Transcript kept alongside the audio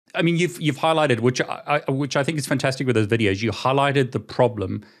I mean, you've highlighted, which I think is fantastic with those videos. You highlighted the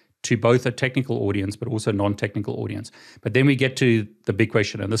problem to both a technical audience, but also non-technical audience. But then we get to the big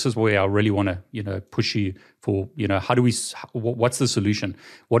question, and this is where I really want to, push you for, how do we? What's the solution?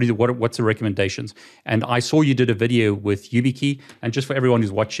 What's the recommendations? And I saw you did a video with YubiKey, and just for everyone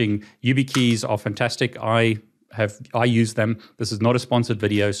who's watching, YubiKeys are fantastic. I use them. This is not a sponsored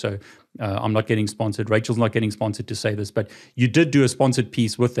video, so I'm not getting sponsored. Rachel's not getting sponsored to say this, but you did do a sponsored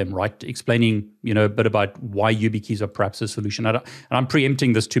piece with them, right? Explaining, a bit about why YubiKeys are perhaps a solution. And I'm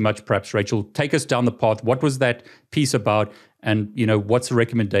preempting this too much, perhaps. Rachel, take us down the path. What was that piece about? And, what's the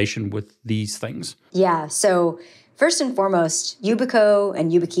recommendation with these things? Yeah, so first and foremost, Yubico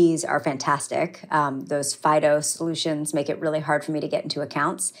and YubiKeys are fantastic. Those FIDO solutions make it really hard for me to get into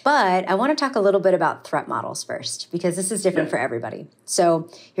accounts. But I want to talk a little bit about threat models first, because this is different for everybody. So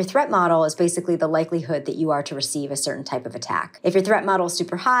your threat model is basically the likelihood that you are to receive a certain type of attack. If your threat model is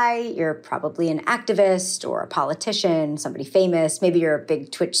super high, you're probably an activist or a politician, somebody famous. Maybe you're a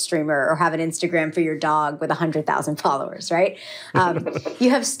big Twitch streamer or have an Instagram for your dog with 100,000 followers, right? You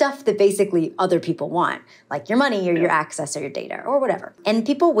have stuff that basically other people want, like your money or your access or your data or whatever. And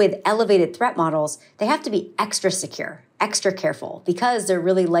people with elevated threat models, they have to be extra secure, extra careful, because they're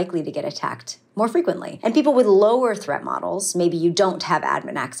really likely to get attacked more frequently. And people with lower threat models, maybe you don't have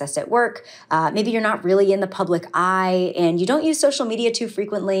admin access at work, maybe you're not really in the public eye, and you don't use social media too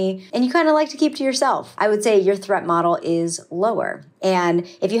frequently, and you kind of like to keep to yourself. I would say your threat model is lower. And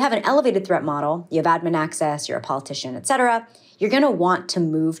if you have an elevated threat model, you have admin access, you're a politician, etc., you're going to want to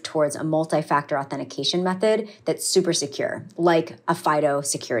move towards a multi-factor authentication method that's super secure, like a FIDO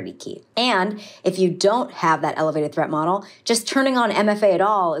security key. And if you don't have that elevated threat model, just turning on MFA at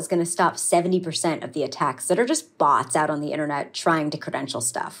all is going to stop 70% of the attacks that are just bots out on the internet trying to credential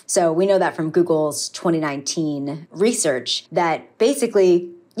stuff. So we know that from Google's 2019 research that basically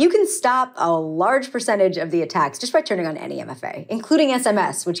you can stop a large percentage of the attacks just by turning on any MFA, including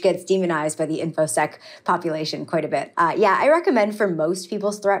SMS, which gets demonized by the InfoSec population quite a bit. I recommend for most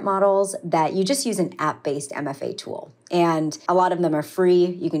people's threat models that you just use an app-based MFA tool. And a lot of them are free.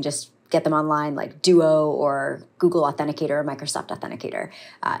 You can just get them online, like Duo or Google Authenticator or Microsoft Authenticator.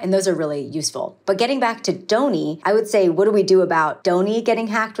 And those are really useful. But getting back to Donie, I would say, what do we do about Donie getting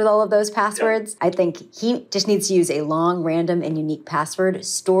hacked with all of those passwords? I think he just needs to use a long, random, and unique password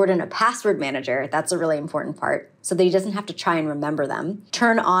stored in a password manager. That's a really important part, so that he doesn't have to try and remember them.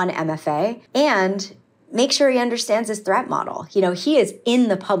 Turn on MFA and make sure he understands his threat model. He is in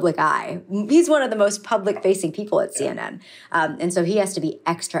the public eye. He's one of the most public-facing people at CNN. And so he has to be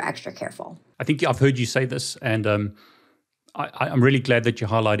extra, extra careful. I think I've heard you say this, and I'm really glad that you're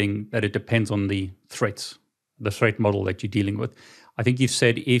highlighting that it depends on the threats, the threat model that you're dealing with. I think you've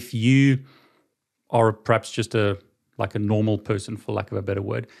said if you are perhaps just a normal person, for lack of a better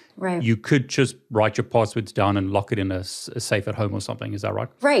word, right, you could just write your passwords down and lock it in a safe at home or something. Is that right?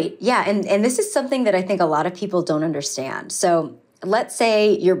 Right. Yeah. And this is something that I think a lot of people don't understand. So let's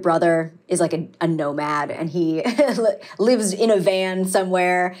say your brother is like a nomad and he lives in a van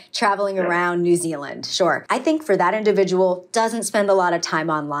somewhere traveling around New Zealand. Sure. I think for that individual, doesn't spend a lot of time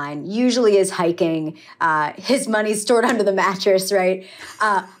online, usually is hiking, his money's stored under the mattress, right?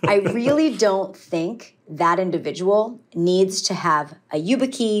 I really don't think that individual needs to have a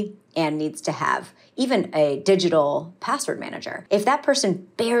YubiKey and needs to have even a digital password manager. If that person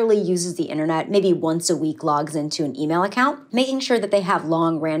barely uses the internet, maybe once a week logs into an email account, making sure that they have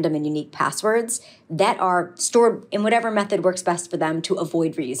long, random, and unique passwords that are stored in whatever method works best for them to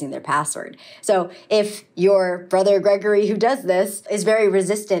avoid reusing their password. So if your brother Gregory, who does this, is very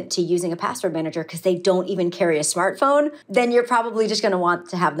resistant to using a password manager because they don't even carry a smartphone, then you're probably just going to want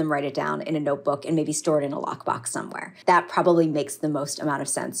to have them write it down in a notebook and maybe store it in a lockbox somewhere. That probably makes the most amount of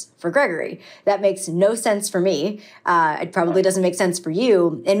sense for Gregory. That makes no sense for me. It probably doesn't make sense for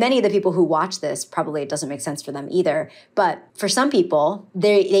you. And many of the people who watch this, probably it doesn't make sense for them either. But for some people,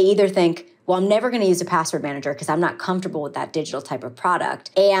 they either think, well, I'm never going to use a password manager because I'm not comfortable with that digital type of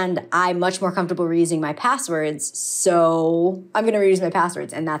product. And I'm much more comfortable reusing my passwords. So I'm going to reuse my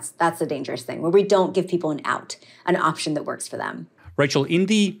passwords. And that's the dangerous thing, where we don't give people an option that works for them. Rachel, in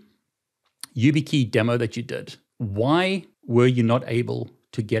the YubiKey demo that you did, why were you not able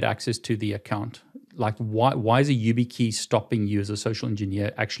to get access to the account? Like, why is a YubiKey stopping you as a social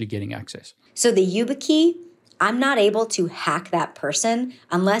engineer actually getting access? So the YubiKey, I'm not able to hack that person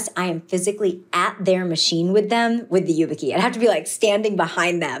unless I am physically at their machine with them with the YubiKey. I'd have to be like standing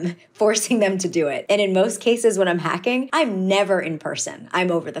behind them, forcing them to do it. And in most cases when I'm hacking, I'm never in person.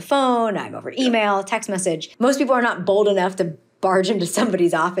 I'm over the phone, I'm over email, text message. Most people are not bold enough to barge into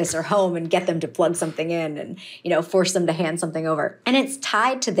somebody's office or home and get them to plug something in and, force them to hand something over. And it's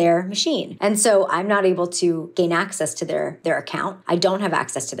tied to their machine. And so I'm not able to gain access to their account. I don't have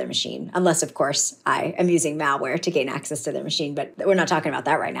access to their machine, unless, of course, I am using malware to gain access to their machine, but we're not talking about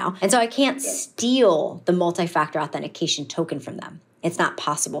that right now. And so I can't steal the multi-factor authentication token from them. It's not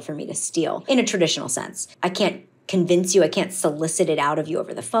possible for me to steal in a traditional sense. I can't convince you. I can't solicit it out of you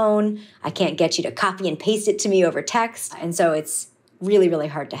over the phone. I can't get you to copy and paste it to me over text. And so it's really, really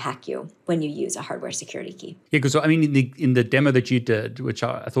hard to hack you when you use a hardware security key. Yeah, because I mean, in the demo that you did, which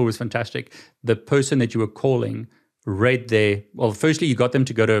I thought was fantastic, the person that you were calling read firstly, you got them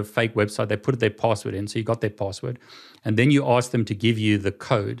to go to a fake website. They put their password in, so you got their password. And then you asked them to give you the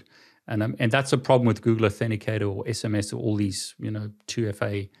code. And that's a problem with Google Authenticator or SMS or all these,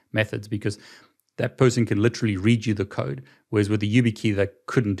 2FA methods, because that person can literally read you the code, whereas with the YubiKey, they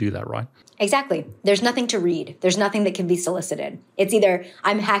couldn't do that, right? Exactly. There's nothing to read. There's nothing that can be solicited. It's either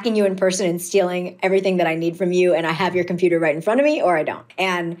I'm hacking you in person and stealing everything that I need from you, and I have your computer right in front of me, or I don't.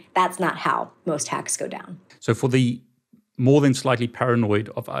 And that's not how most hacks go down. So for the more than slightly paranoid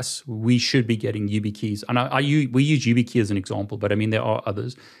of us, we should be getting YubiKeys. And we use YubiKey as an example, but I mean, there are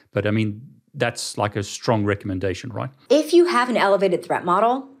others. But I mean, that's like a strong recommendation, right? If you have an elevated threat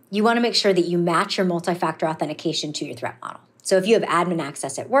model, you want to make sure that you match your multi-factor authentication to your threat model. So if you have admin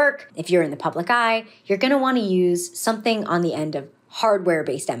access at work, if you're in the public eye, you're going to want to use something on the end of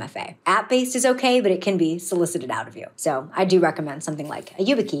hardware-based MFA. App-based is okay, but it can be solicited out of you. So I do recommend something like a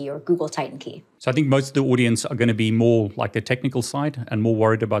YubiKey or Google Titan Key. So I think most of the audience are going to be more like the technical side and more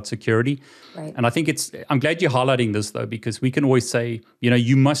worried about security. Right. And I think I'm glad you're highlighting this though, because we can always say,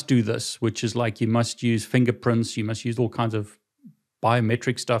 you must do this, which is like you must use fingerprints, you must use all kinds of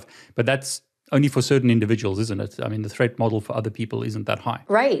biometric stuff, but that's only for certain individuals, isn't it? I mean, the threat model for other people isn't that high.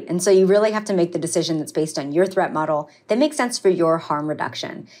 Right. And so you really have to make the decision that's based on your threat model that makes sense for your harm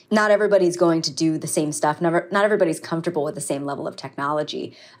reduction. Not everybody's going to do the same stuff. Not everybody's comfortable with the same level of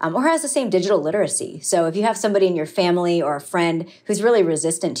technology or has the same digital literacy. So if you have somebody in your family or a friend who's really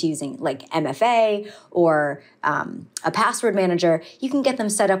resistant to using like MFA or a password manager, you can get them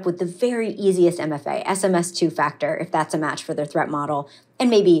set up with the very easiest MFA, SMS two-factor, if that's a match for their threat model, and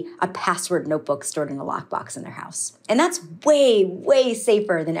maybe a password notebook stored in a lockbox in their house. And that's way, way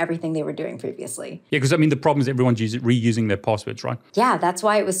safer than everything they were doing previously. Yeah, because I mean, the problem is everyone's reusing their passwords, right? Yeah, that's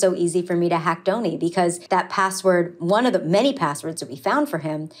why it was so easy for me to hack Donie, because that password, one of the many passwords that we found for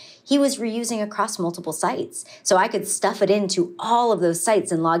him, he was reusing across multiple sites. So I could stuff it into all of those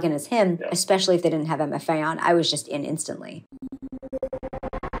sites and log in as him, especially if they didn't have MFA on. I was just in instantly.